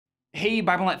Hey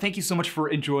BibleNet, thank you so much for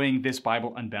enjoying this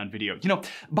Bible Unbound video. You know,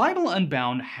 Bible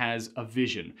Unbound has a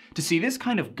vision to see this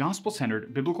kind of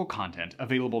gospel-centered biblical content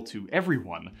available to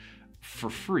everyone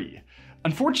for free.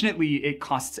 Unfortunately, it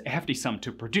costs a hefty sum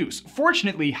to produce.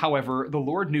 Fortunately, however, the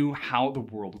Lord knew how the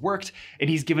world worked, and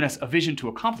he's given us a vision to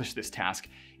accomplish this task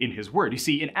in his word. You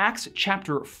see, in Acts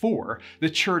chapter 4, the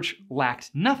church lacked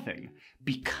nothing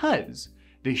because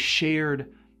they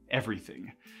shared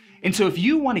everything. And so if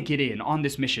you want to get in on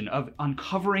this mission of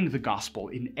uncovering the gospel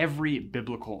in every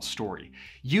biblical story,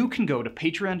 you can go to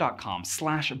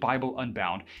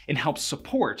patreon.com/BibleUnbound and help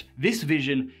support this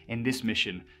vision and this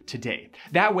mission today.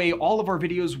 That way, all of our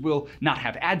videos will not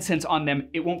have AdSense on them.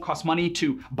 It won't cost money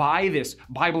to buy this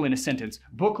Bible in a Sentence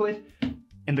booklet,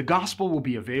 and the gospel will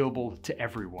be available to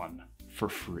everyone for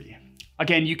free.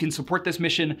 Again, you can support this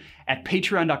mission at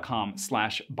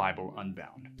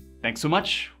patreon.com/BibleUnbound. Thanks so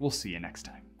much. We'll see you next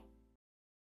time.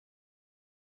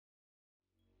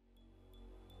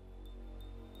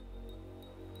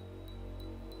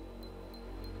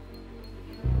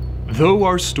 Though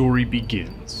our story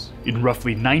begins in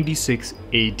roughly 96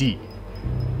 AD,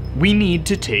 we need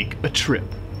to take a trip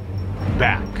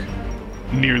back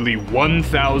nearly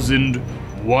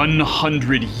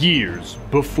 1,100 years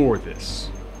before this.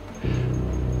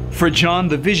 For John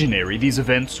the Visionary, these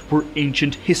events were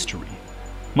ancient history,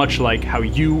 much like how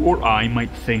you or I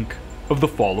might think of the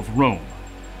fall of Rome.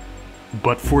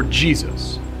 But for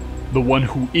Jesus, the one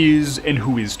who is and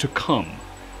who is to come,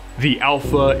 the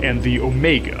Alpha and the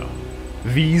Omega,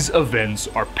 these events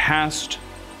are past,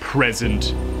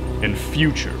 present, and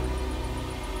future.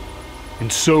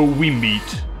 And so we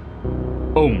meet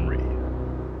Omri,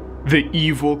 the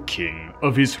evil king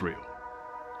of Israel.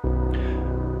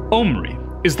 Omri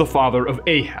is the father of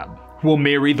Ahab, who will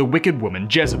marry the wicked woman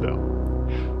Jezebel.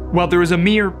 While there is a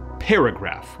mere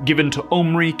paragraph given to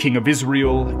Omri, king of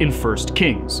Israel, in 1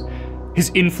 Kings, his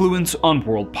influence on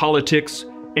world politics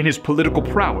and his political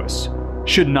prowess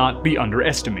should not be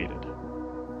underestimated.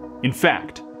 In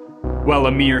fact, while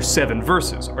a mere 7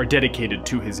 verses are dedicated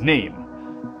to his name,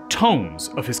 tomes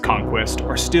of his conquest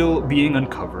are still being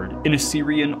uncovered in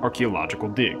Assyrian archaeological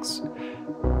digs.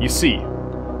 You see,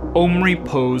 Omri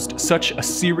posed such a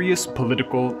serious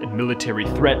political and military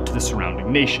threat to the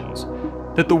surrounding nations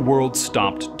that the world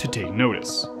stopped to take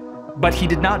notice. But he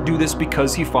did not do this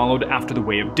because he followed after the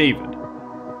way of David.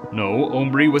 No,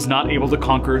 Omri was not able to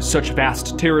conquer such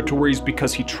vast territories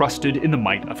because he trusted in the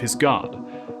might of his God.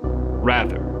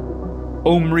 Rather,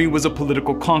 Omri was a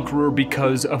political conqueror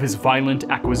because of his violent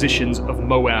acquisitions of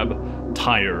Moab,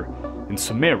 Tyre, and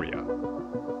Samaria.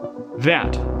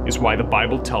 That is why the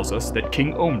Bible tells us that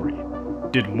King Omri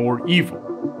did more evil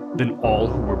than all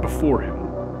who were before him.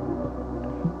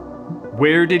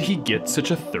 Where did he get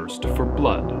such a thirst for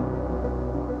blood?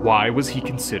 Why was he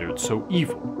considered so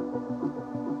evil?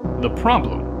 The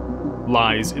problem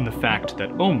lies in the fact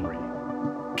that Omri,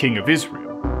 king of Israel,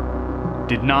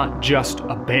 did not just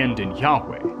abandon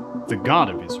Yahweh, the God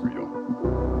of Israel.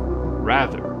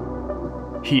 Rather,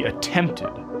 he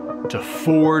attempted to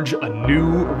forge a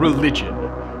new religion,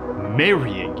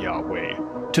 marrying Yahweh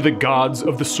to the gods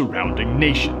of the surrounding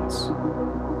nations.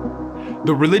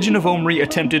 The religion of Omri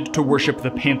attempted to worship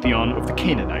the pantheon of the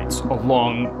Canaanites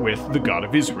along with the God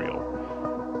of Israel.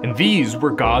 And these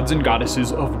were gods and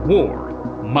goddesses of war,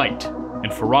 might,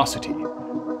 and ferocity,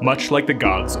 much like the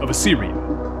gods of Assyria,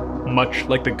 much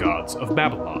like the gods of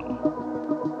Babylon,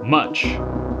 much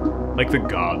like the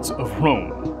gods of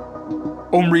Rome.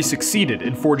 Omri succeeded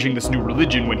in forging this new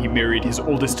religion when he married his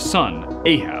oldest son,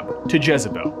 Ahab, to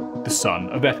Jezebel, the son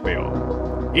of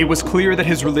Elwell. It was clear that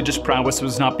his religious prowess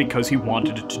was not because he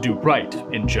wanted to do right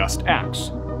and just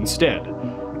acts. Instead,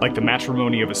 like the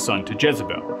matrimony of his son to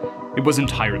Jezebel, it was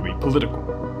entirely political.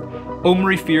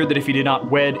 Omri feared that if he did not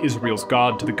wed Israel's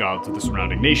God to the gods of the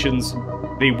surrounding nations,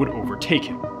 they would overtake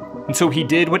him. And so he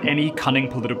did what any cunning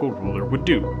political ruler would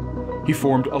do. He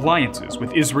formed alliances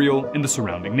with Israel and the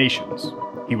surrounding nations.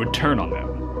 He would turn on them,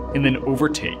 and then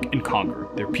overtake and conquer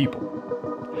their people.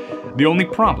 The only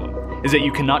problem is that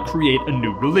you cannot create a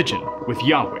new religion with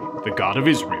Yahweh, the God of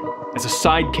Israel, as a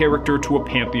side character to a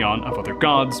pantheon of other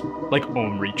gods, like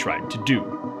Omri tried to do.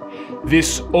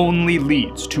 This only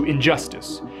leads to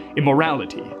injustice,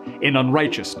 immorality, and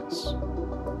unrighteousness.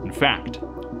 In fact,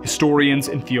 historians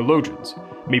and theologians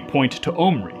may point to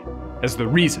Omri as the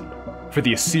reason for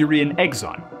the Assyrian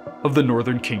exile of the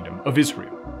northern kingdom of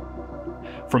Israel.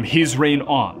 From his reign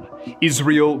on,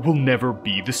 Israel will never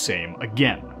be the same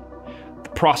again.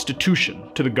 The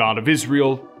prostitution to the God of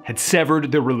Israel had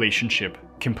severed their relationship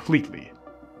completely.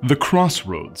 The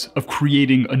crossroads of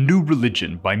creating a new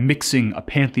religion by mixing a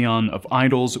pantheon of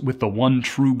idols with the one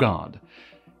true God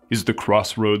is the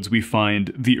crossroads we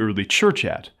find the early church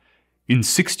at in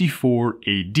 64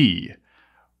 AD,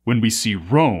 when we see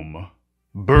Rome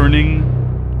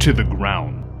burning to the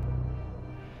ground.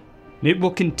 It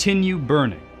will continue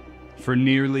burning for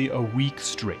nearly a week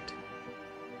straight.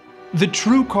 The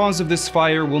true cause of this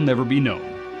fire will never be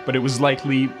known, but it was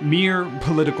likely mere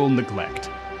political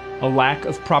neglect, a lack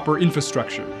of proper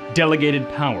infrastructure, delegated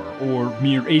power, or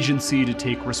mere agency to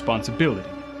take responsibility.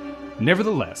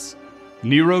 Nevertheless,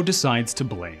 Nero decides to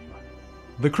blame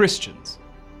the Christians,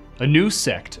 a new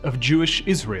sect of Jewish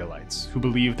Israelites who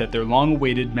believed that their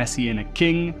long-awaited messianic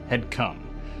king had come,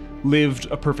 lived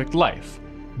a perfect life,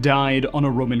 died on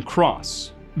a Roman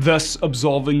cross, thus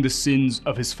absolving the sins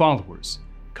of his followers,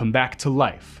 come back to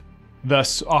life,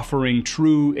 thus offering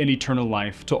true and eternal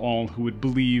life to all who would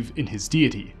believe in his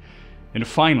deity, and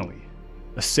finally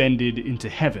ascended into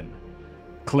heaven,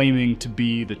 claiming to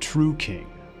be the true king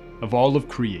of all of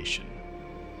creation,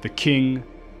 the king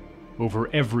over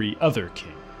every other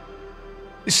king.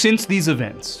 Since these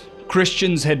events,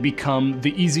 Christians had become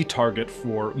the easy target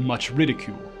for much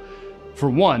ridicule. For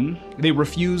one, they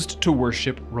refused to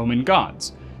worship Roman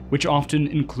gods, which often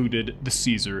included the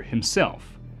Caesar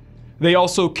himself. They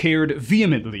also cared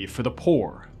vehemently for the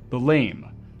poor, the lame,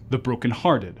 the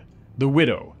broken-hearted, the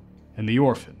widow, and the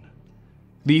orphan.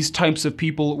 These types of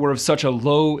people were of such a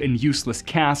low and useless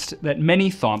caste that many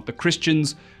thought the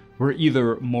Christians were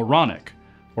either moronic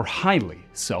or highly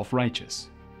self-righteous.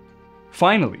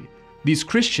 Finally, these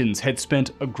Christians had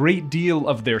spent a great deal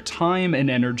of their time and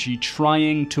energy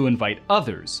trying to invite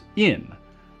others in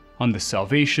on the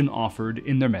salvation offered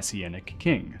in their messianic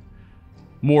king.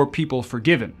 More people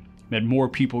forgiven meant more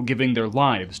people giving their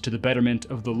lives to the betterment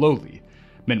of the lowly,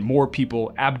 meant more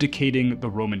people abdicating the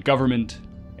Roman government,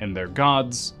 and their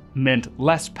gods meant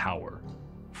less power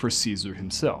for Caesar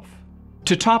himself.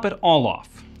 To top it all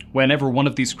off, whenever one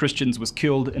of these Christians was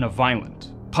killed in a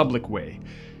violent, public way,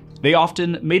 they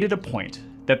often made it a point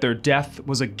that their death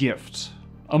was a gift,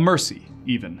 a mercy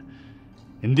even.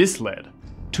 And this led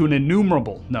to an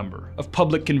innumerable number of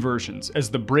public conversions as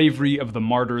the bravery of the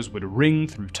martyrs would ring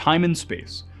through time and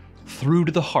space, through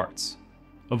to the hearts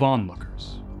of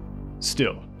onlookers.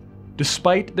 Still,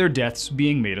 despite their deaths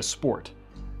being made a sport,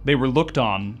 they were looked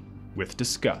on with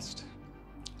disgust.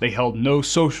 They held no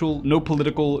social, no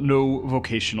political, no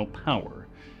vocational power.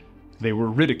 They were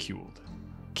ridiculed,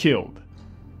 killed,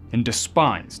 and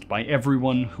despised by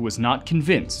everyone who was not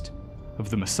convinced of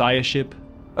the messiahship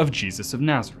of Jesus of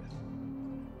Nazareth.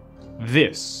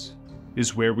 This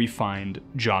is where we find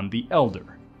John the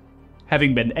Elder,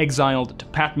 having been exiled to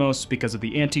Patmos because of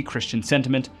the anti-Christian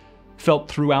sentiment felt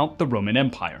throughout the Roman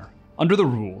Empire under the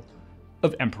rule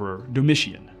of Emperor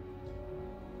Domitian.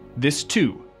 This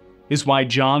too is why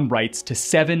John writes to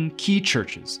 7 key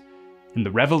churches in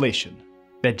the revelation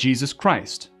that Jesus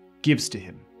Christ gives to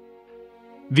him.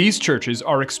 These churches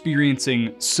are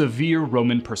experiencing severe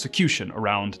Roman persecution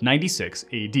around 96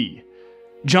 AD.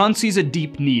 John sees a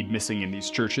deep need missing in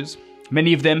these churches.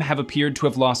 Many of them have appeared to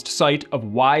have lost sight of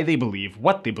why they believe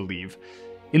what they believe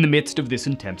in the midst of this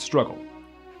intense struggle.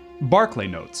 Barclay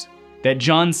notes that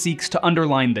John seeks to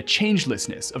underline the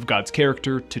changelessness of God's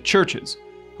character to churches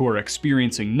who are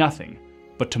experiencing nothing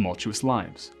but tumultuous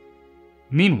lives.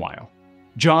 Meanwhile,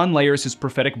 John layers his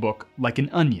prophetic book like an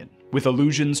onion, with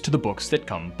allusions to the books that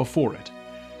come before it.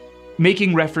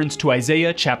 Making reference to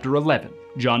Isaiah chapter 11,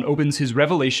 John opens his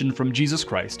revelation from Jesus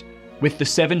Christ with the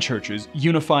 7 churches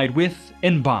unified with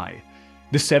and by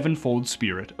the sevenfold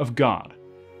Spirit of God.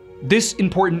 This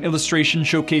important illustration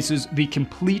showcases the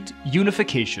complete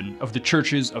unification of the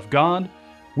churches of God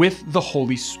with the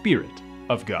Holy Spirit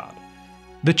of God.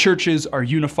 The churches are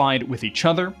unified with each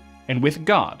other and with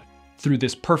God through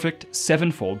this perfect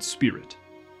sevenfold Spirit,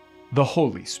 the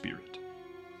Holy Spirit.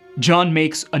 John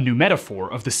makes a new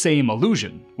metaphor of the same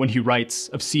allusion when he writes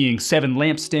of seeing 7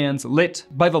 lampstands lit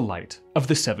by the light of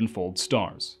the sevenfold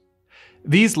stars.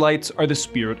 These lights are the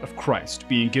Spirit of Christ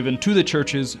being given to the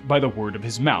churches by the word of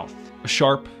his mouth, a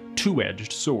sharp,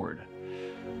 two-edged sword.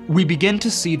 We begin to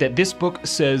see that this book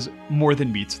says more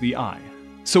than meets the eye.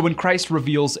 So when Christ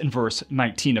reveals in verse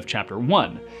 19 of chapter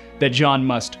 1 that John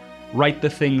must write the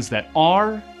things that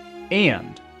are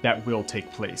and that will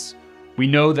take place, we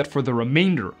know that for the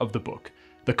remainder of the book,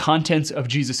 the contents of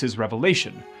Jesus'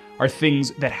 revelation are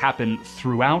things that happen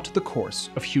throughout the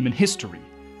course of human history,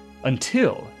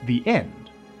 until the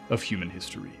end of human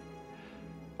history.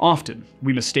 Often,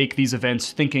 we mistake these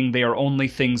events thinking they are only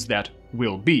things that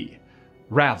will be.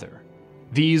 Rather,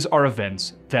 these are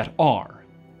events that are,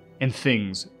 and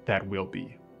things that will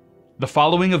be. The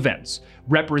following events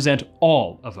represent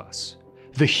all of us: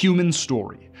 the human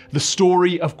story, the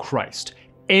story of Christ,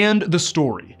 and the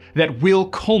story that will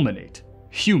culminate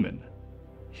human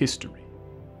history.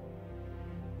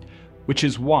 Which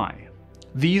is why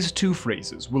these two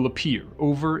phrases will appear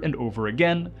over and over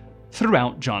again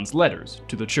throughout John's letters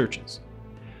to the churches.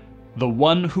 The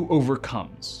one who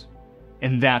overcomes,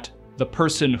 and that the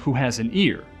person who has an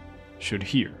ear should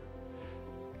hear.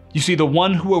 You see, the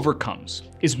one who overcomes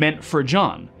is meant for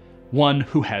John, one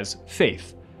who has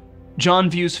faith. John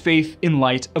views faith in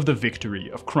light of the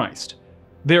victory of Christ.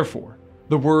 Therefore,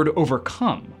 the word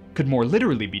overcome could more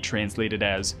literally be translated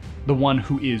as the one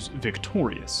who is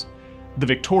victorious. The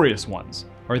victorious ones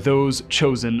are those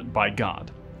chosen by God,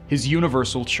 his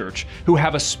universal church, who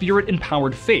have a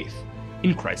spirit-empowered faith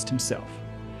in Christ himself.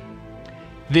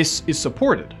 This is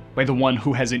supported by the one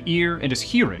who has an ear and is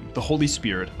hearing the Holy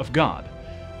Spirit of God.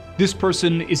 This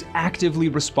person is actively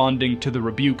responding to the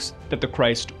rebukes that the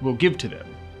Christ will give to them,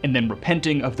 and then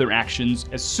repenting of their actions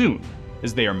as soon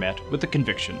as they are met with the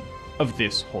conviction of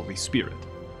this Holy Spirit.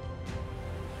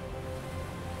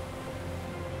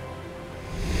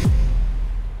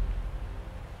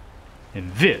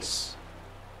 And this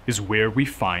is where we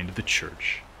find the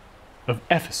church of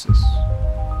Ephesus.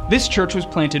 This church was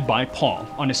planted by Paul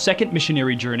on his second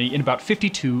missionary journey in about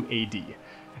 52 AD.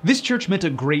 This church meant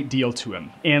a great deal to him,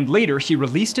 and later he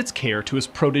released its care to his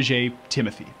protege,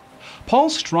 Timothy. Paul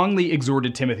strongly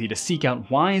exhorted Timothy to seek out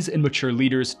wise and mature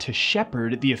leaders to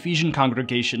shepherd the Ephesian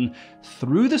congregation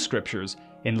through the scriptures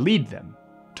and lead them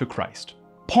to Christ.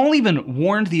 Paul even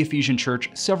warned the Ephesian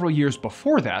church several years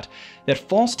before that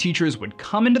false teachers would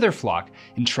come into their flock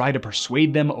and try to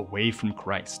persuade them away from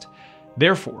Christ.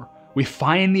 Therefore, we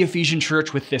find the Ephesian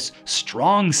church with this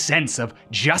strong sense of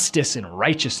justice and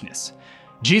righteousness.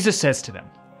 Jesus says to them,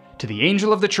 "To the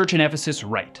angel of the church in Ephesus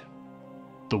write,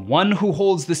 the one who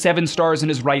holds the 7 stars in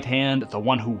his right hand, the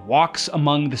one who walks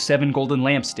among the 7 golden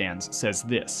lampstands, says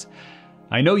this: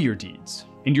 I know your deeds,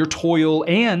 and your toil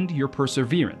and your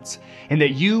perseverance, and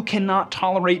that you cannot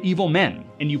tolerate evil men,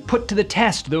 and you put to the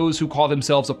test those who call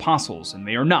themselves apostles, and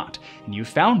they are not, and you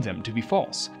found them to be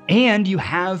false. And you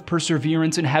have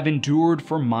perseverance and have endured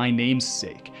for my name's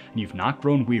sake, and you've not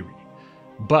grown weary.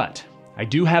 But I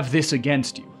do have this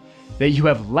against you, that you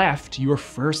have left your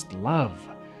first love.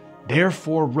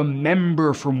 Therefore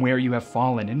remember from where you have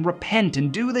fallen, and repent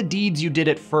and do the deeds you did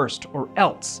at first, or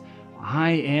else I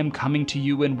am coming to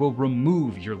you and will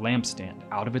remove your lampstand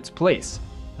out of its place,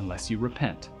 unless you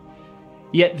repent.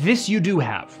 Yet this you do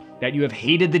have, that you have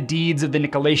hated the deeds of the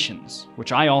Nicolaitans,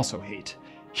 which I also hate.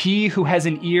 He who has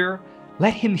an ear,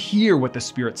 let him hear what the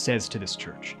Spirit says to this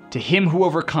church. To him who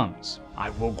overcomes, I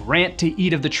will grant to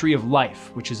eat of the tree of life,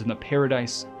 which is in the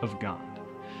paradise of God."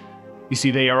 You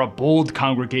see, they are a bold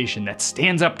congregation that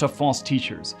stands up to false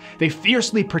teachers. They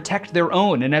fiercely protect their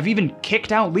own and have even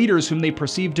kicked out leaders whom they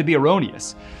perceive to be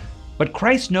erroneous. But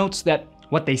Christ notes that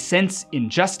what they sense in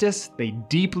justice, they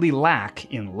deeply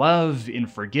lack in love, in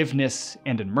forgiveness,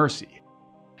 and in mercy.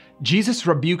 Jesus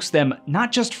rebukes them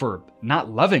not just for not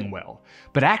loving well,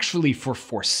 but actually for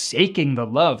forsaking the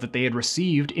love that they had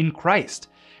received in Christ.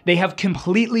 They have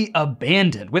completely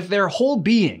abandoned, with their whole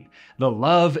being, the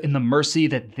love and the mercy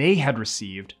that they had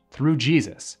received through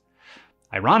Jesus.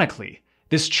 Ironically,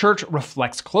 this church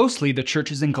reflects closely the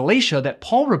churches in Galatia that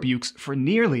Paul rebukes for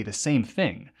nearly the same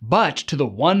thing. But to the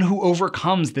one who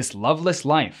overcomes this loveless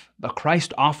life, the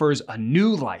Christ offers a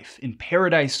new life in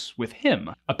paradise with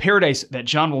him, a paradise that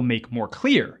John will make more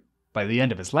clear by the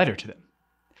end of his letter to them.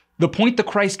 The point the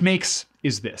Christ makes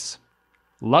is this: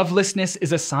 lovelessness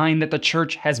is a sign that the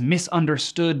church has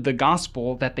misunderstood the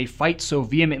gospel that they fight so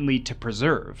vehemently to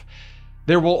preserve.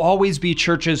 There will always be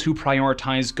churches who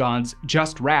prioritize God's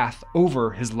just wrath over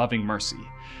his loving mercy.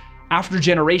 After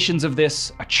generations of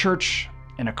this, a church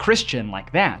and a Christian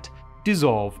like that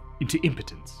dissolve into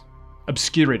impotence,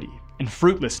 obscurity, and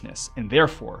fruitlessness, and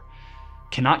therefore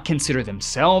cannot consider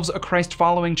themselves a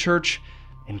Christ-following church,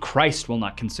 and Christ will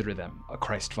not consider them a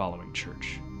Christ-following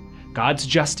church. God's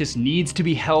justice needs to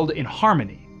be held in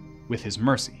harmony with his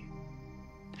mercy.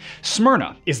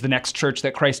 Smyrna is the next church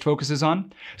that Christ focuses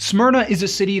on. Smyrna is a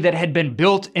city that had been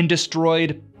built and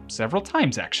destroyed several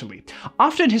times, actually.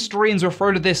 Often historians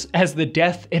refer to this as the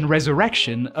death and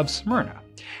resurrection of Smyrna.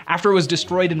 After it was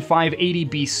destroyed in 580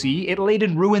 BC, it laid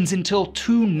in ruins until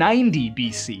 290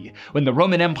 BC, when the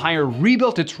Roman Empire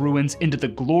rebuilt its ruins into the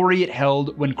glory it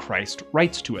held when Christ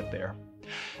writes to it there.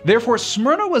 Therefore,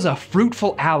 Smyrna was a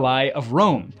fruitful ally of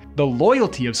Rome. The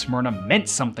loyalty of Smyrna meant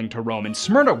something to Rome, and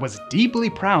Smyrna was deeply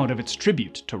proud of its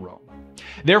tribute to Rome.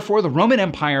 Therefore, the Roman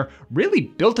Empire really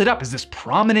built it up as this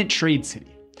prominent trade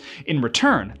city. In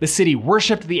return, the city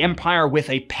worshipped the empire with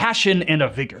a passion and a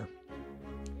vigor.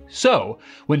 So,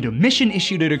 when Domitian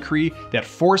issued a decree that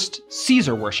forced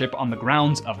Caesar worship on the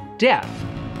grounds of death,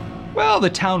 well, the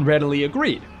town readily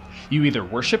agreed. You either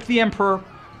worshiped the emperor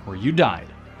or you died.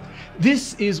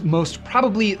 This is most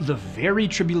probably the very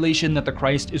tribulation that the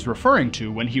Christ is referring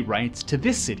to when he writes to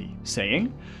this city,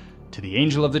 saying, "To the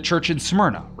angel of the church in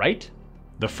Smyrna," right?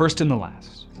 The first and the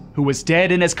last, who was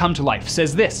dead and has come to life,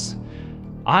 says this,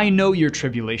 "I know your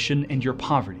tribulation and your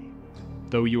poverty,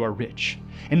 though you are rich,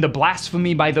 and the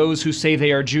blasphemy by those who say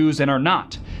they are Jews and are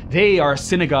not. They are a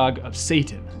synagogue of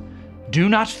Satan. Do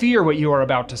not fear what you are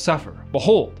about to suffer.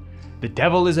 Behold, the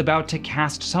devil is about to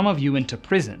cast some of you into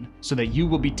prison, so that you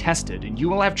will be tested, and you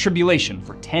will have tribulation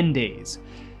for 10 days.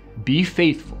 Be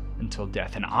faithful until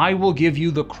death, and I will give you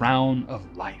the crown of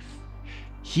life.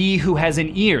 He who has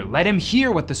an ear, let him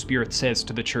hear what the Spirit says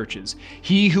to the churches.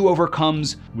 He who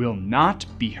overcomes will not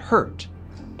be hurt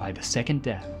by the second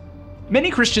death." Many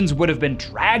Christians would have been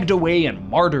dragged away and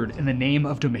martyred in the name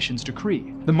of Domitian's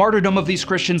decree. The martyrdom of these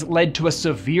Christians led to a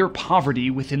severe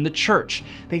poverty within the church.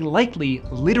 They likely,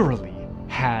 literally,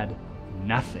 had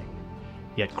nothing.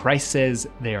 Yet Christ says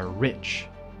they are rich.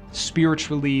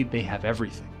 Spiritually, they have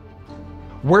everything.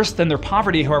 Worse than their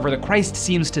poverty, however, the Christ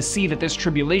seems to see that this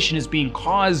tribulation is being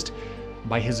caused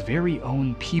by his very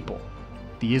own people,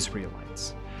 the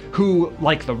Israelites, who,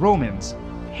 like the Romans,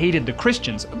 hated the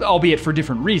Christians, albeit for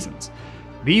different reasons.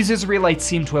 These Israelites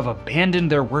seem to have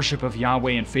abandoned their worship of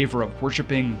Yahweh in favor of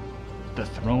worshiping the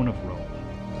throne of Rome.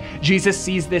 Jesus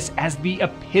sees this as the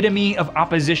epitome of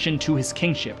opposition to his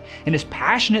kingship and is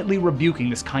passionately rebuking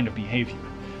this kind of behavior.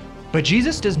 But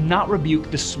Jesus does not rebuke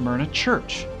the Smyrna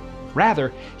church.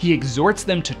 Rather, he exhorts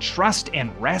them to trust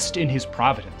and rest in his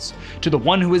providence. To the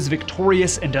one who is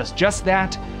victorious and does just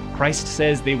that, Christ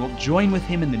says they will join with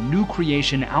him in the new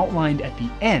creation outlined at the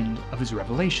end of his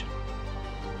revelation.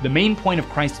 The main point of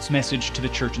Christ's message to the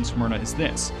church in Smyrna is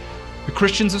this. The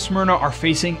Christians of Smyrna are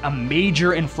facing a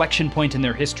major inflection point in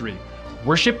their history.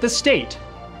 Worship the state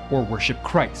or worship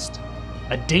Christ.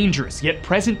 A dangerous yet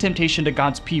present temptation to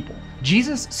God's people.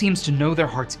 Jesus seems to know their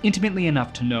hearts intimately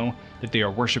enough to know that they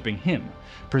are worshiping him.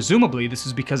 Presumably, this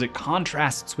is because it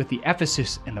contrasts with the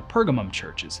Ephesus and the Pergamum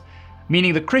churches,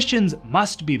 meaning the Christians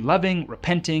must be loving,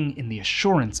 repenting in the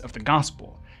assurance of the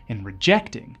gospel, and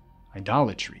rejecting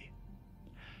idolatry.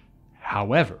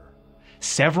 However,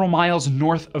 several miles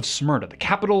north of Smyrna, the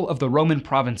capital of the Roman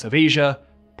province of Asia,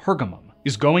 Pergamum,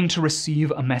 is going to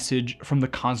receive a message from the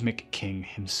cosmic king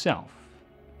himself.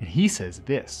 And he says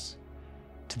this,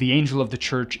 "To the angel of the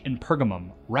church in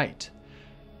Pergamum, write,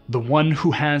 the one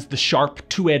who has the sharp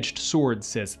two-edged sword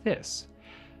says this,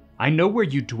 I know where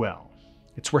you dwell.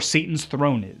 It's where Satan's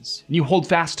throne is, and you hold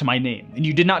fast to my name, and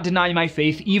you did not deny my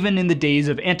faith even in the days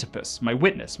of Antipas, my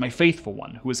witness, my faithful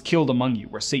one, who was killed among you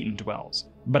where Satan dwells.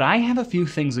 But I have a few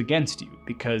things against you,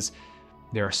 because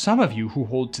there are some of you who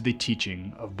hold to the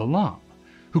teaching of Balaam,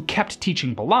 who kept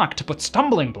teaching Balak to put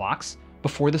stumbling blocks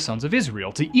before the sons of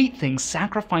Israel, to eat things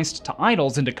sacrificed to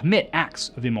idols and to commit acts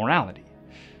of immorality.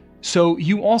 So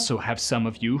you also have some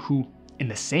of you who, in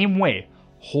the same way,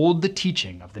 hold the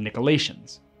teaching of the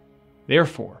Nicolaitans.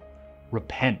 Therefore,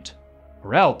 repent,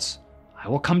 or else I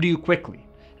will come to you quickly,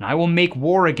 and I will make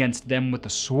war against them with the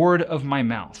sword of my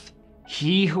mouth.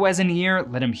 He who has an ear,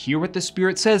 let him hear what the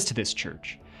Spirit says to this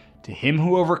church. To him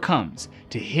who overcomes,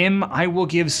 to him I will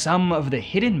give some of the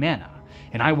hidden manna,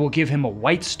 and I will give him a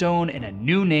white stone and a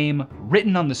new name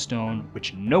written on the stone,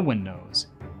 which no one knows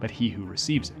but he who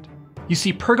receives it." You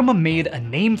see, Pergamum made a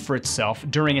name for itself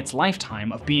during its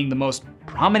lifetime of being the most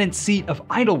prominent seat of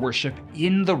idol worship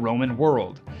in the Roman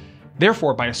world.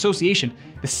 Therefore, by association,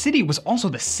 the city was also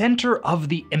the center of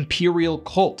the imperial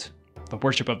cult, the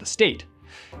worship of the state.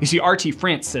 You see, R.T.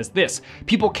 France says this,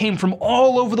 people came from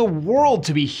all over the world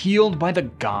to be healed by the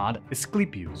god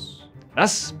Asclepius.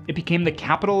 Thus, it became the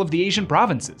capital of the Asian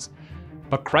provinces.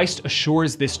 But Christ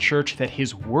assures this church that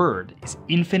his word is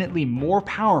infinitely more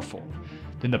powerful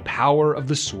than the power of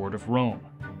the sword of Rome,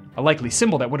 a likely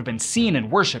symbol that would have been seen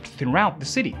and worshipped throughout the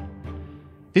city.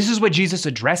 This is what Jesus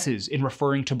addresses in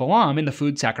referring to Balaam in the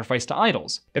food sacrificed to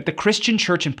idols, that the Christian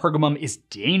church in Pergamum is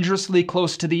dangerously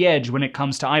close to the edge when it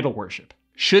comes to idol worship.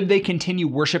 Should they continue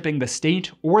worshiping the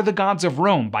state or the gods of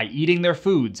Rome by eating their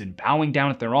foods and bowing down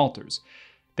at their altars,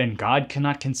 then God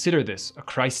cannot consider this a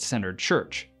Christ-centered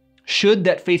church. Should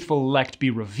that faithful elect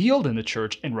be revealed in the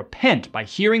church and repent by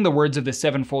hearing the words of the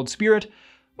sevenfold Spirit,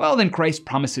 well, then Christ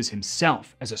promises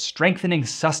himself as a strengthening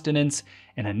sustenance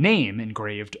and a name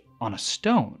engraved on a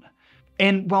stone.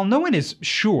 And while no one is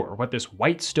sure what this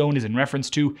white stone is in reference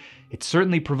to, it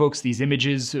certainly provokes these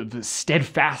images of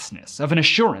steadfastness, of an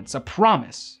assurance, a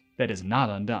promise that is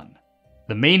not undone.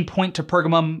 The main point to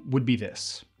Pergamum would be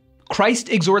this. Christ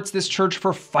exhorts this church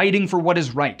for fighting for what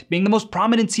is right. Being the most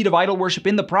prominent seat of idol worship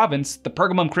in the province, the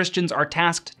Pergamum Christians are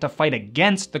tasked to fight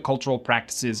against the cultural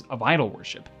practices of idol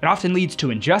worship. It often leads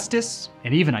to injustice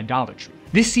and even idolatry.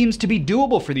 This seems to be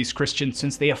doable for these Christians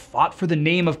since they have fought for the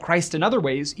name of Christ in other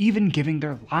ways, even giving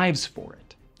their lives for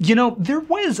it. You know, there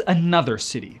was another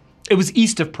city. It was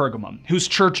east of Pergamum, whose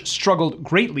church struggled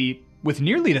greatly with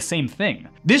nearly the same thing.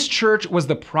 This church was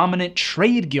the prominent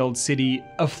trade guild city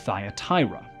of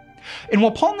Thyatira. And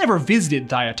while Paul never visited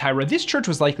Thyatira, this church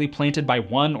was likely planted by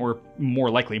one, or more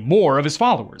likely more, of his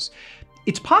followers.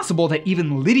 It's possible that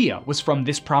even Lydia was from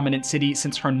this prominent city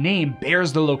since her name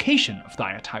bears the location of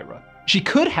Thyatira. She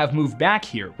could have moved back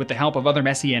here with the help of other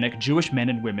Messianic Jewish men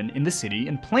and women in the city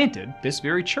and planted this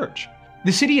very church.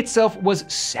 The city itself was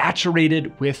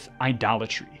saturated with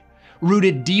idolatry.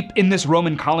 Rooted deep in this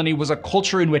Roman colony was a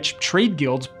culture in which trade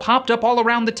guilds popped up all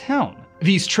around the town.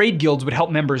 These trade guilds would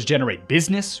help members generate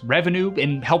business, revenue,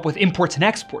 and help with imports and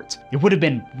exports. It would have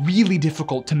been really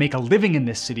difficult to make a living in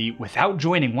this city without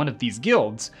joining one of these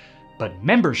guilds, but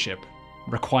membership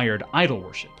required idol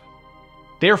worship.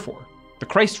 Therefore, the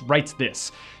Christ writes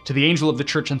this to the angel of the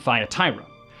church in Thyatira.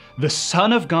 The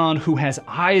Son of God who has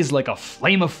eyes like a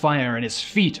flame of fire and his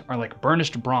feet are like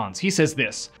burnished bronze. He says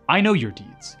this, I know your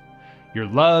deeds. Your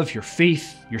love, your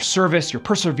faith, your service, your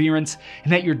perseverance,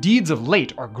 and that your deeds of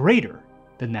late are greater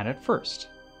than that at first.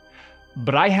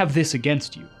 But I have this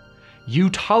against you. You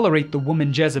tolerate the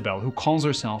woman Jezebel, who calls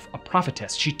herself a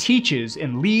prophetess. She teaches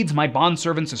and leads my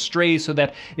bondservants astray so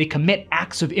that they commit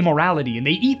acts of immorality and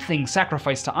they eat things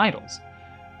sacrificed to idols.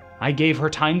 I gave her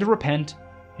time to repent,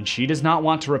 and she does not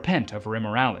want to repent of her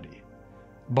immorality.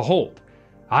 Behold,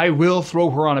 I will throw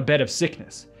her on a bed of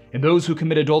sickness, and those who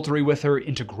commit adultery with her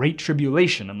into great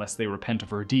tribulation unless they repent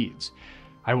of her deeds.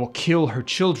 I will kill her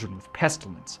children with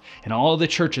pestilence, and all the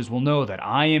churches will know that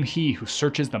I am he who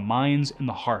searches the minds and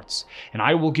the hearts, and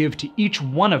I will give to each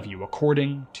one of you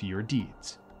according to your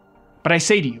deeds. But I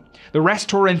say to you, the rest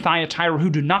who are in Thyatira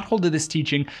who do not hold to this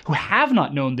teaching, who have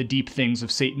not known the deep things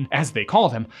of Satan, as they call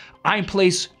them, I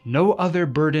place no other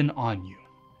burden on you.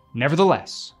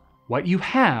 Nevertheless, what you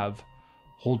have,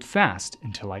 hold fast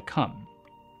until I come.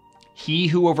 He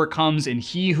who overcomes and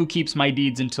he who keeps my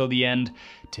deeds until the end,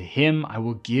 to him I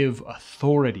will give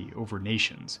authority over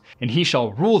nations, and he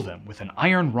shall rule them with an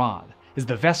iron rod, as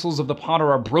the vessels of the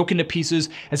potter are broken to pieces,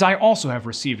 as I also have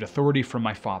received authority from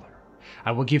my Father.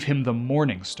 I will give him the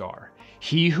morning star.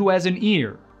 He who has an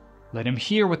ear, let him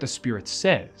hear what the Spirit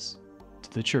says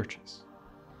to the churches.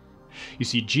 You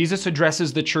see, Jesus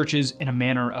addresses the churches in a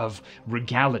manner of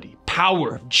regality,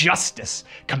 power, justice,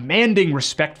 commanding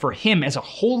respect for him as a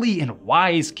holy and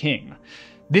wise king.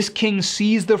 This king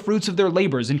sees the fruits of their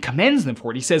labors and commends them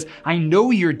for it. He says, I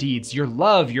know your deeds, your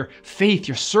love, your faith,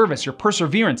 your service, your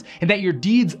perseverance, and that your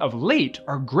deeds of late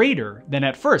are greater than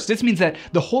at first. This means that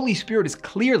the Holy Spirit is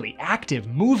clearly active,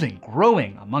 moving,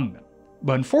 growing among them.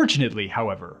 But unfortunately,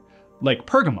 however, like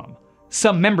Pergamum,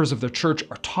 some members of the church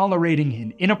are tolerating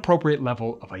an inappropriate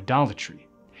level of idolatry.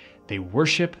 They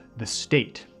worship the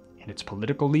state and its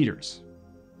political leaders.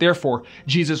 Therefore,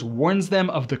 Jesus warns them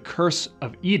of the curse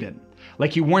of Eden,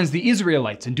 like he warns the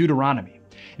Israelites in Deuteronomy.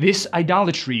 This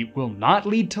idolatry will not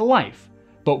lead to life,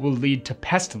 but will lead to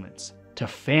pestilence, to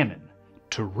famine,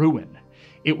 to ruin.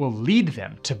 It will lead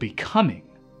them to becoming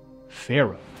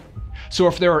Pharaoh. So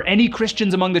if there are any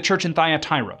Christians among the church in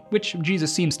Thyatira, which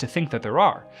Jesus seems to think that there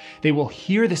are, they will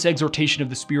hear this exhortation of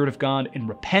the Spirit of God and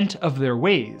repent of their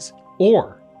ways,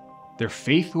 or their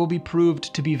faith will be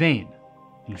proved to be vain,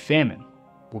 and famine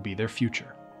will be their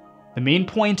future. The main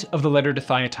point of the letter to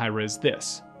Thyatira is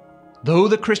this. Though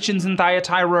the Christians in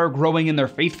Thyatira are growing in their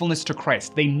faithfulness to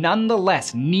Christ, they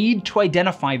nonetheless need to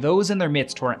identify those in their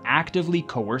midst who are actively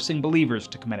coercing believers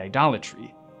to commit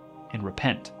idolatry and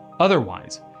repent.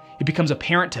 Otherwise, it becomes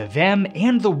apparent to them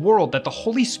and the world that the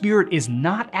Holy Spirit is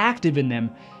not active in them,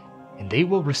 and they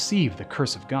will receive the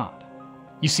curse of God.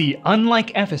 You see,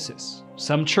 unlike Ephesus,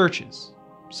 some churches,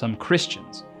 some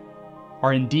Christians,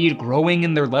 are indeed growing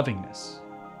in their lovingness,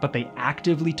 but they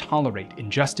actively tolerate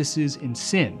injustices and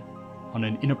sin on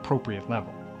an inappropriate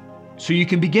level. So you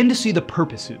can begin to see the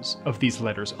purposes of these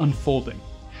letters unfolding,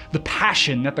 the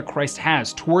passion that the Christ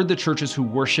has toward the churches who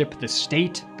worship the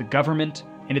state, the government,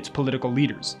 and its political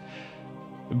leaders.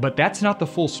 But that's not the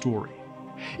full story.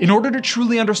 In order to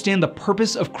truly understand the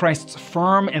purpose of Christ's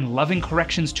firm and loving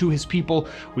corrections to his people,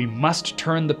 we must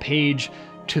turn the page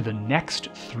to the next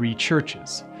three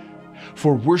churches.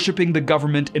 for worshiping the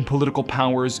government and political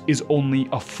powers is only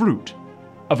a fruit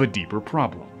of a deeper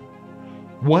problem.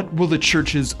 What will the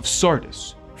churches of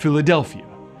Sardis, Philadelphia,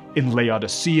 and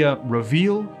Laodicea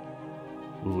reveal?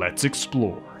 Let's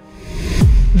explore.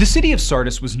 The city of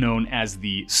Sardis was known as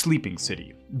the Sleeping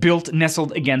City. Built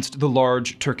nestled against the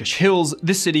large Turkish hills,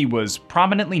 this city was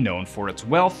prominently known for its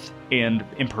wealth and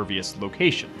impervious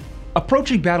location.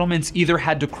 Approaching battlements either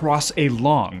had to cross a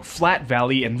long, flat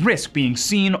valley and risk being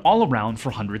seen all around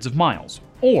for hundreds of miles,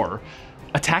 or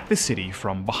attack the city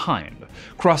from behind,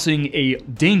 crossing a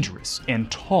dangerous and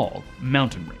tall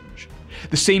mountain range.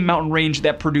 The same mountain range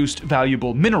that produced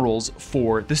valuable minerals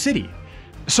for the city.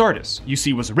 Sardis, you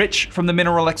see, was rich from the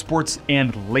mineral exports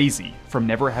and lazy from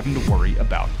never having to worry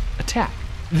about attack.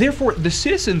 Therefore, the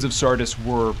citizens of Sardis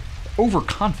were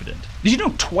overconfident. Did you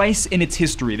know twice in its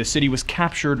history the city was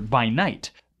captured by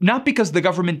night? Not because the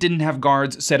government didn't have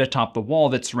guards set atop the wall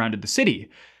that surrounded the city,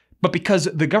 but because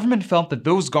the government felt that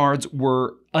those guards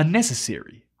were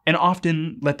unnecessary and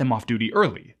often let them off duty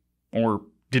early, or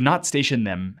did not station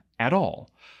them at all.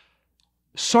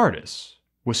 Sardis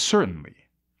was certainly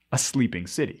a sleeping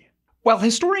city. While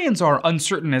historians are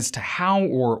uncertain as to how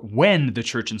or when the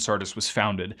church in Sardis was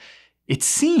founded, it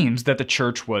seems that the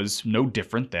church was no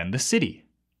different than the city,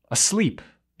 asleep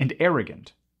and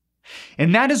arrogant.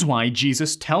 And that is why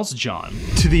Jesus tells John,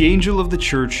 "To the angel of the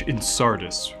church in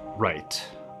Sardis write,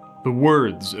 the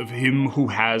words of him who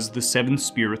has the 7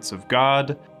 spirits of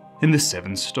God and the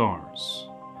 7 stars.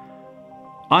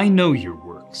 I know your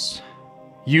works.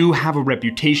 You have a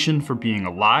reputation for being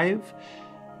alive,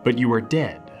 but you are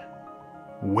dead.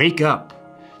 Wake up,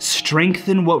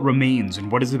 strengthen what remains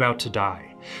and what is about to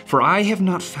die, for I have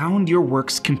not found your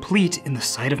works complete in the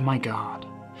sight of my God.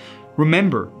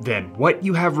 Remember, then, what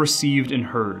you have received and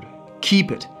heard.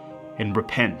 Keep it and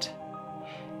repent.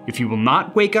 If you will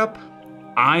not wake up,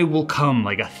 I will come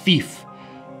like a thief,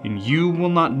 and you will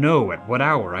not know at what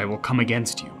hour I will come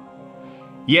against you.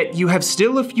 Yet you have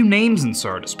still a few names in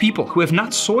Sardis, people who have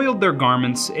not soiled their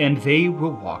garments, and they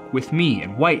will walk with me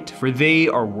in white, for they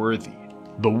are worthy.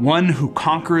 The one who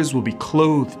conquers will be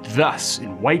clothed thus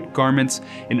in white garments,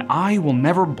 and I will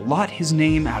never blot his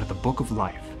name out of the book of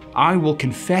life. I will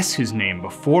confess his name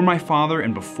before my Father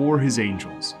and before his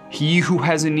angels. He who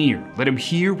has an ear, let him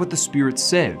hear what the Spirit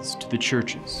says to the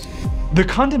churches." The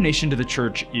condemnation to the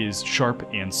church is sharp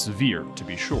and severe, to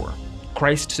be sure.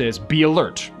 Christ says, be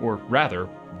alert, or rather,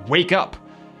 wake up.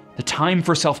 The time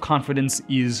for self-confidence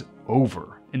is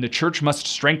over, and the church must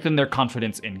strengthen their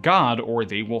confidence in God, or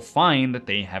they will find that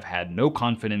they have had no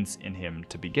confidence in him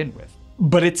to begin with.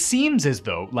 But it seems as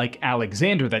though, like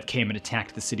Alexander that came and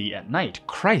attacked the city at night,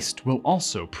 Christ will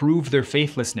also prove their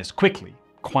faithlessness quickly,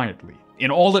 quietly,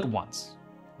 and all at once,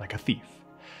 like a thief.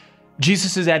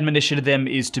 Jesus' admonition to them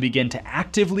is to begin to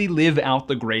actively live out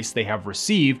the grace they have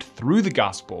received through the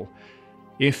gospel,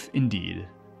 if indeed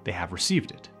they have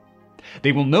received it.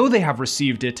 They will know they have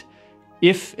received it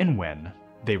if and when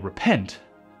they repent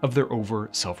of their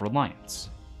over-self-reliance.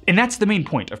 And that's the main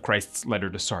point of Christ's letter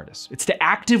to Sardis. It's to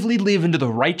actively live into the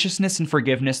righteousness and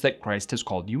forgiveness that Christ has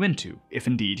called you into, if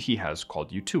indeed he has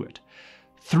called you to it.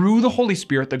 Through the Holy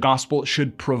Spirit, the gospel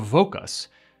should provoke us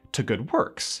to good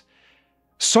works.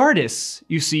 Sardis,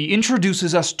 you see,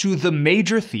 introduces us to the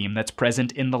major theme that's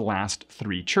present in the last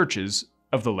 3 churches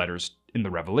of the letters in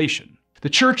the Revelation. The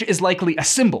church is likely a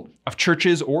symbol of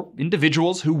churches or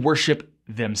individuals who worship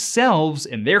themselves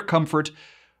and their comfort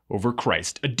over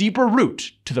Christ, a deeper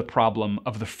root to the problem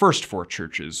of the first 4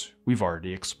 churches we've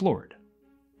already explored.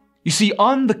 You see,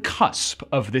 on the cusp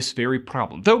of this very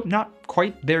problem, though not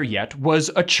quite there yet, was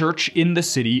a church in the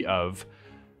city of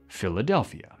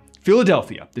Philadelphia.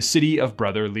 Philadelphia, the city of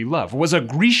brotherly love, was a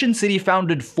Grecian city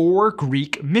founded for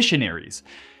Greek missionaries.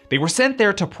 They were sent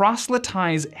there to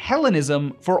proselytize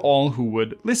Hellenism for all who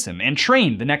would listen, and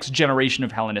train the next generation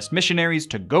of Hellenist missionaries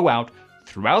to go out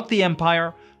throughout the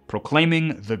empire,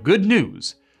 proclaiming the good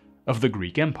news of the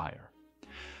Greek Empire.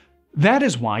 That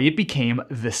is why it became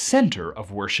the center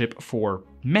of worship for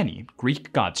many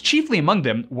Greek gods. Chiefly among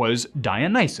them was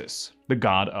Dionysus, the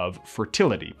god of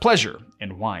fertility, pleasure,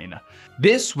 and wine.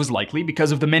 This was likely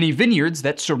because of the many vineyards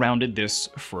that surrounded this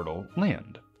fertile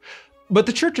land. But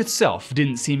the church itself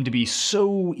didn't seem to be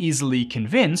so easily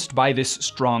convinced by this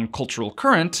strong cultural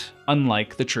current,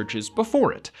 unlike the churches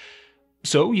before it.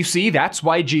 So, you see, that's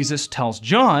why Jesus tells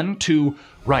John to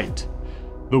write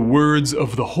the words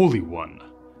of the Holy One,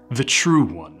 the true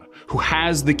one, who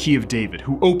has the key of David,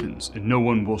 who opens and no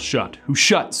one will shut, who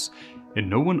shuts and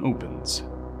no one opens.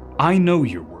 I know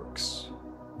your works.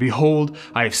 Behold,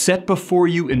 I have set before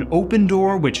you an open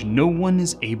door which no one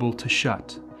is able to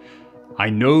shut. I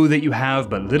know that you have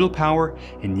but little power,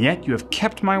 and yet you have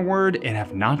kept my word and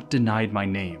have not denied my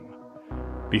name.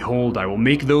 Behold, I will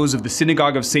make those of the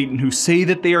synagogue of Satan who say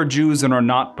that they are Jews and are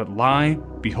not but lie.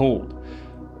 Behold,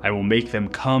 I will make them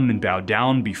come and bow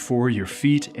down before your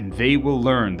feet, and they will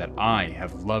learn that I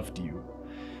have loved you.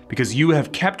 Because you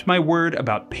have kept my word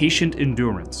about patient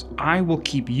endurance, I will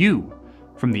keep you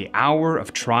from the hour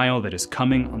of trial that is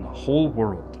coming on the whole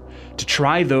world, to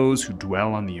try those who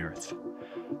dwell on the earth.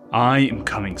 I am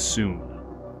coming soon.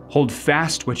 Hold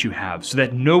fast what you have, so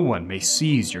that no one may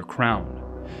seize your crown.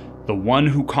 The one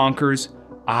who conquers,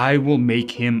 I will make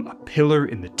him a pillar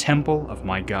in the temple of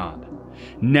my God.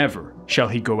 Never shall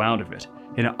he go out of it,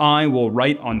 and I will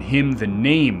write on him the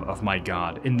name of my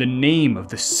God, and the name of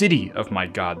the city of my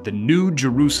God, the new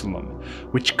Jerusalem,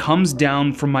 which comes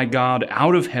down from my God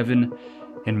out of heaven,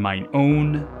 and mine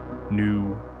own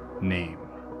new name.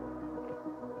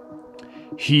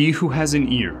 He who has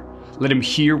an ear, let him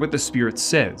hear what the Spirit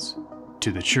says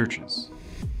to the churches.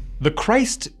 The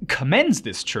Christ commends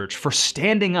this church for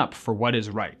standing up for what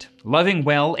is right, loving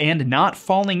well, and not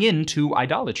falling into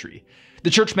idolatry.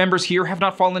 The church members here have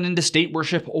not fallen into state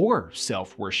worship or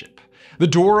self-worship. The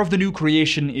door of the new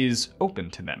creation is open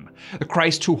to them. The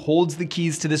Christ who holds the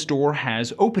keys to this door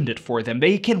has opened it for them.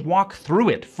 They can walk through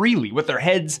it freely with their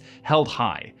heads held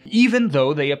high, even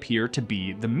though they appear to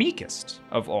be the meekest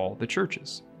of all the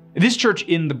churches. This church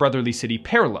in the brotherly city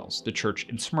parallels the church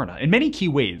in Smyrna in many key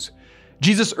ways.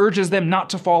 Jesus urges them not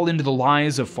to fall into the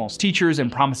lies of false teachers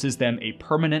and promises them a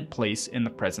permanent place in the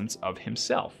presence of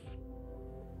himself.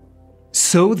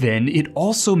 So then, it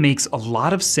also makes a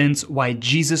lot of sense why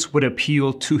Jesus would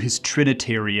appeal to his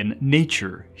Trinitarian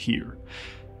nature here.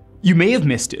 You may have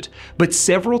missed it, but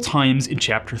several times in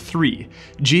chapter 3,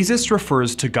 Jesus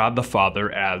refers to God the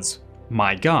Father as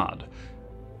my God.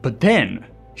 But then,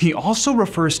 he also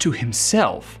refers to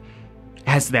himself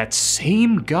as that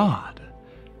same God.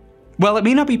 While it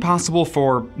may not be possible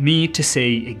for me to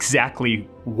say exactly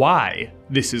why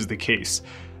this is the case,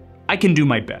 I can do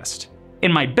my best.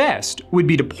 And my best would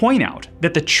be to point out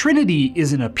that the Trinity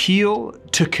is an appeal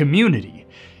to community,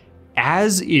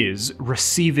 as is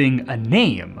receiving a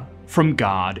name from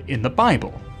God in the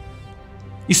Bible.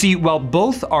 You see, while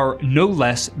both are no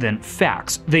less than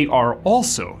facts, they are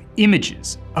also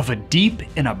images of a deep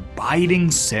and abiding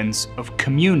sense of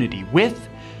community with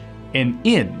and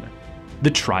in the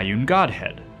triune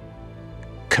Godhead.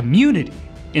 Community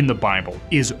in the Bible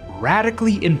is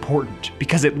radically important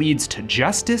because it leads to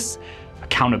justice,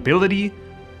 accountability,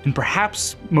 and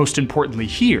perhaps most importantly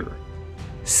here,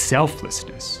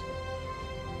 selflessness.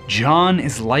 John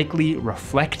is likely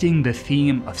reflecting the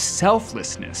theme of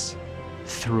selflessness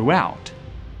throughout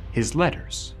his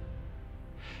letters.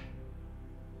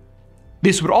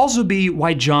 This would also be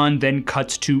why John then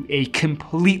cuts to a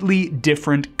completely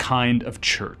different kind of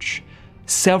church,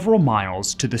 several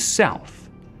miles to the south,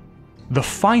 the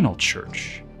final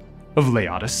church of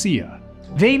Laodicea.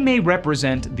 They may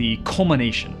represent the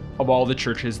culmination of all the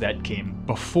churches that came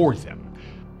before them.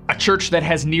 A church that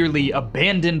has nearly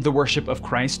abandoned the worship of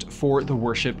Christ for the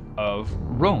worship of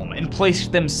Rome and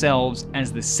placed themselves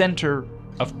as the center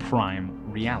of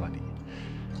prime reality.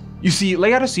 You see,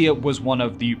 Laodicea was one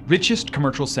of the richest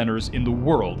commercial centers in the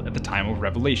world at the time of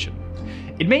Revelation.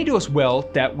 It may do us well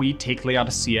that we take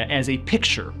Laodicea as a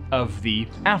picture of the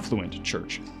affluent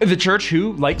church. The church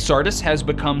who, like Sardis, has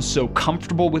become so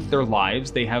comfortable with their lives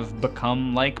they have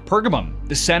become like Pergamum,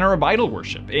 the center of idol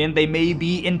worship, and they may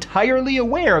be entirely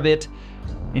aware of it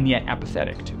and yet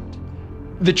apathetic to it.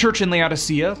 The church in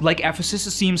Laodicea, like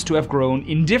Ephesus, seems to have grown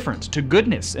indifferent to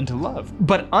goodness and to love,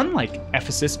 but unlike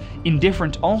Ephesus,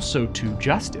 indifferent also to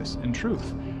justice and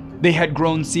truth. They had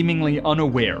grown seemingly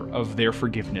unaware of their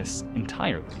forgiveness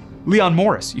entirely. Leon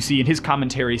Morris, you see, in his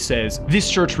commentary says, this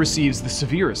church receives the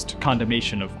severest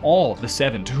condemnation of all the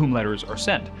 7 to whom letters are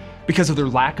sent, because of their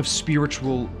lack of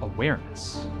spiritual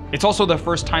awareness. It's also the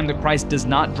first time that Christ does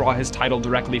not draw his title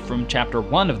directly from chapter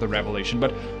 1 of the Revelation,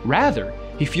 but rather,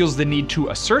 he feels the need to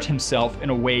assert himself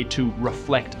in a way to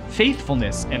reflect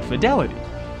faithfulness and fidelity.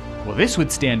 Well, this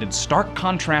would stand in stark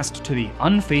contrast to the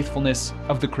unfaithfulness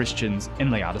of the Christians in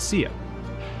Laodicea.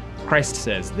 Christ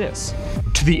says this,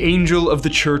 "To the angel of the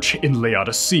church in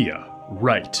Laodicea,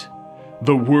 write,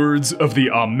 the words of the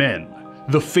Amen,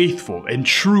 the faithful and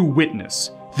true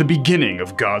witness, the beginning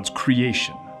of God's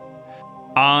creation.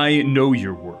 I know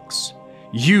your works.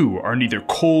 You are neither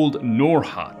cold nor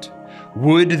hot.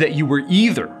 Would that you were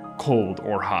either cold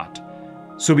or hot.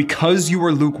 So because you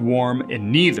are lukewarm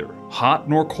and neither hot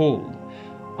nor cold,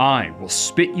 I will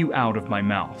spit you out of my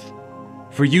mouth.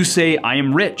 For you say, I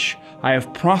am rich, I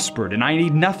have prospered, and I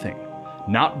need nothing,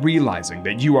 not realizing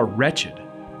that you are wretched,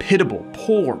 pitiable,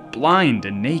 poor, blind,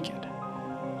 and naked.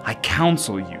 I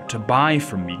counsel you to buy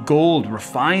from me gold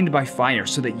refined by fire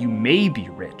so that you may be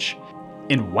rich,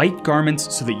 and white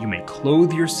garments so that you may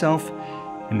clothe yourself,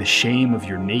 and the shame of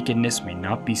your nakedness may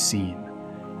not be seen,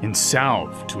 and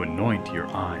salve to anoint your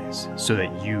eyes so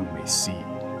that you may see.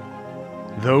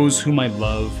 Those whom I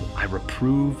love I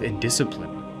reprove and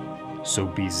discipline, so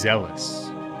be zealous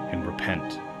and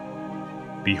repent.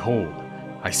 Behold,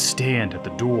 I stand at the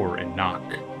door and knock.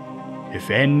 If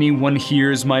anyone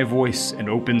hears my voice and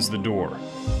opens the door,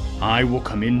 I will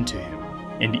come into him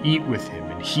and eat with him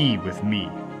and he with me.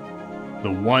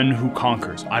 The one who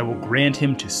conquers, I will grant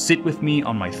him to sit with me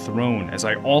on my throne as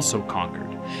I also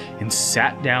conquered and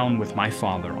sat down with my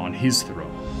Father on his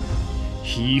throne.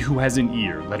 He who has an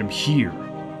ear, let him hear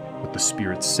what the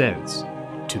Spirit says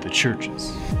to the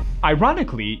churches.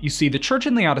 Ironically, you see, the church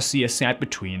in Laodicea sat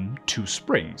between two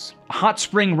springs. A hot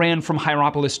spring ran from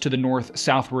Hierapolis to the north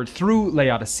southward through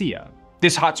Laodicea.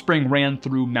 This hot spring ran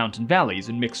through mountain valleys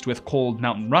and mixed with cold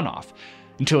mountain runoff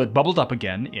until it bubbled up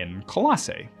again in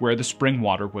Colossae, where the spring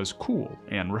water was cool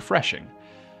and refreshing.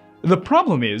 The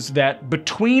problem is that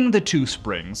between the two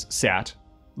springs sat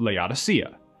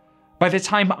Laodicea. By the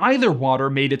time either water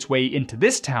made its way into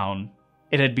this town,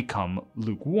 it had become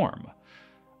lukewarm.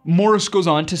 Morris goes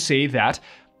on to say that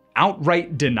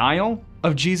outright denial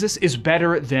of Jesus is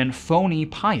better than phony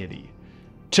piety.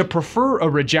 To prefer a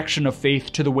rejection of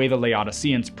faith to the way the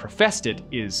Laodiceans professed it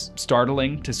is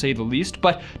startling, to say the least,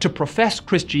 but to profess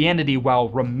Christianity while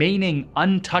remaining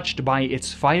untouched by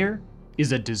its fire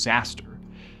is a disaster.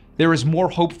 There is more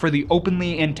hope for the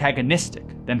openly antagonistic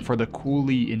than for the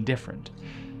coolly indifferent.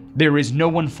 There is no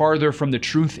one farther from the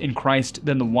truth in Christ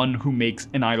than the one who makes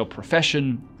an idle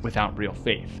profession without real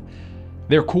faith.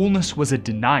 Their coolness was a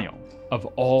denial of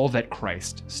all that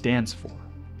Christ stands for.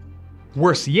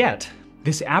 Worse yet,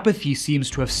 this apathy seems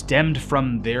to have stemmed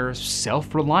from their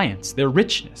self-reliance, their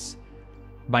richness.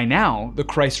 By now, the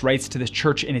Christ writes to this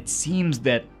church, and it seems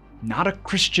that not a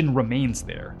Christian remains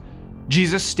there.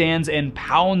 Jesus stands and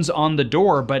pounds on the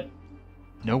door, but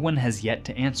no one has yet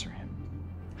to answer him.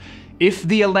 If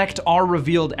the elect are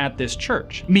revealed at this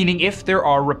church, meaning if there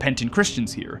are repentant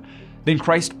Christians here, then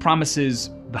Christ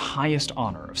promises the highest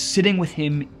honor of sitting with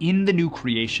him in the new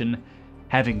creation,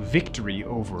 having victory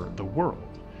over the world.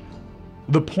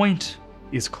 The point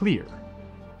is clear.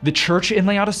 The church in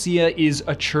Laodicea is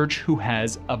a church who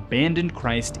has abandoned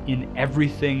Christ in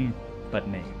everything but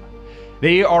name.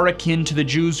 They are akin to the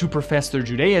Jews who profess their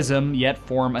Judaism, yet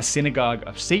form a synagogue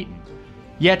of Satan.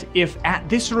 Yet if at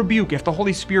this rebuke, if the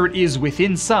Holy Spirit is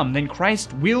within some, then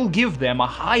Christ will give them a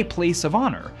high place of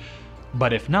honor.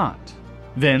 But if not,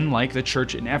 then like the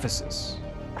church in Ephesus,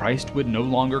 Christ would no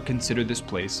longer consider this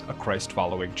place a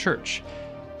Christ-following church.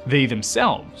 They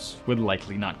themselves would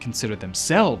likely not consider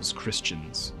themselves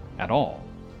Christians at all.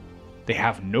 They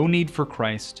have no need for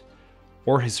Christ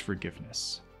or his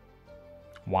forgiveness.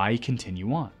 Why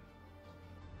continue on?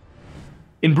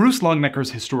 In Bruce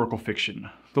Longnecher's historical fiction,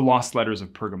 The Lost Letters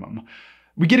of Pergamum,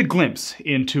 we get a glimpse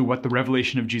into what the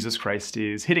revelation of Jesus Christ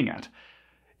is hitting at.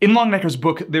 In Longnecher's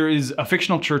book, there is a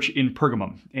fictional church in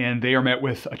Pergamum, and they are met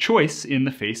with a choice in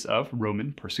the face of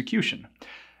Roman persecution.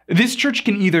 This church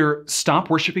can either stop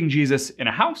worshiping Jesus in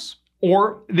a house,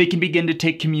 or they can begin to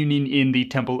take communion in the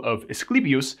temple of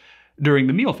Asclepius during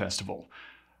the meal festival.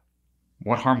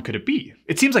 What harm could it be?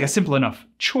 It seems like a simple enough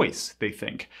choice, they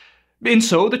think. And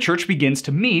so the church begins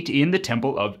to meet in the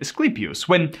temple of Asclepius,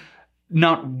 when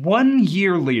not 1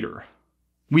 year later,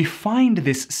 we find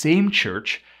this same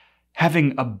church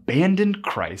having abandoned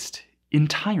Christ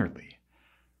entirely.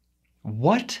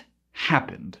 What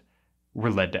happened? We're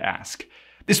led to ask.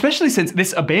 Especially since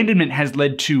this abandonment has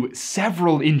led to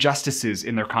several injustices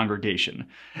in their congregation.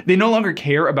 They no longer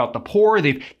care about the poor,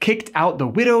 they've kicked out the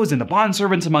widows and the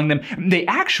bondservants among them. They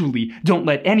actually don't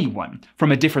let anyone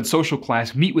from a different social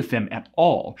class meet with them at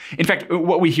all. In fact,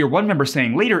 what we hear one member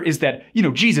saying later is that,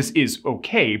 Jesus is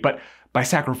okay, but by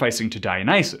sacrificing to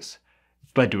Dionysus,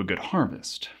 it led to a good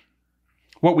harvest.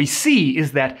 What we see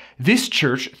is that this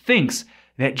church thinks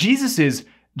that Jesus is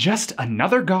just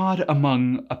another god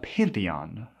among a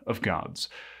pantheon of gods.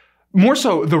 More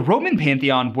so, the Roman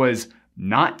pantheon was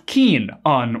not keen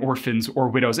on orphans or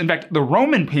widows. In fact, the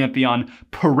Roman pantheon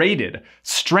paraded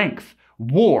strength,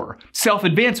 war,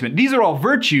 self-advancement. These are all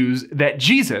virtues that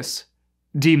Jesus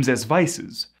deems as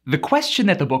vices. The question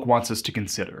that the book wants us to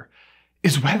consider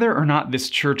is whether or not this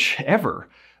church ever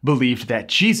believed that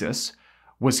Jesus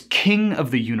was King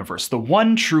of the universe, the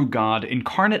one true God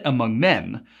incarnate among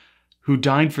men, who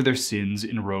died for their sins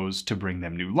and rose to bring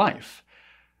them new life.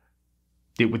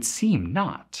 It would seem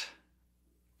not.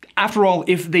 After all,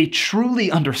 if they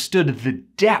truly understood the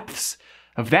depths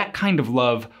of that kind of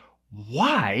love,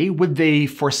 why would they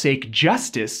forsake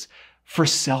justice for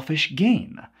selfish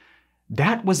gain?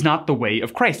 That was not the way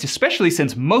of Christ, especially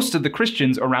since most of the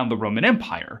Christians around the Roman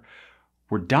Empire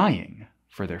were dying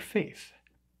for their faith.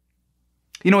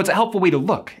 You know, it's a helpful way to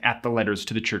look at the letters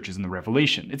to the churches in the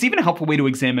Revelation. It's even a helpful way to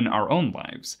examine our own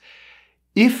lives.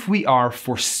 If we are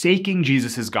forsaking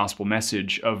Jesus' gospel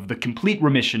message of the complete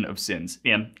remission of sins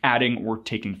and adding or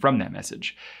taking from that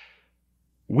message,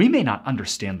 we may not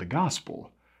understand the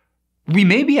gospel. We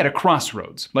may be at a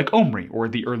crossroads, like Omri or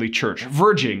the early church,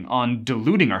 verging on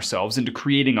deluding ourselves into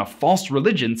creating a false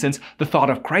religion since the thought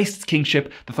of Christ's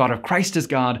kingship, the thought of Christ as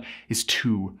God, is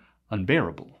too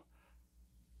unbearable.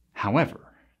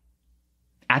 However,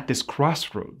 at this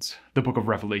crossroads, the book of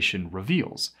Revelation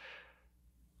reveals,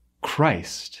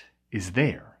 Christ is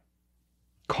there,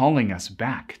 calling us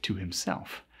back to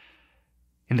himself.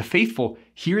 And the faithful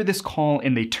hear this call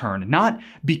and they turn, not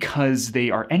because they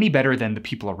are any better than the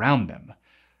people around them,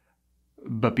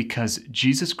 but because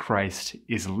Jesus Christ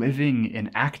is living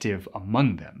and active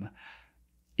among them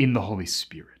in the Holy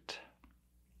Spirit.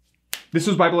 This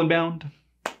was Bible Unbound.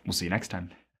 We'll see you next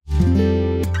time.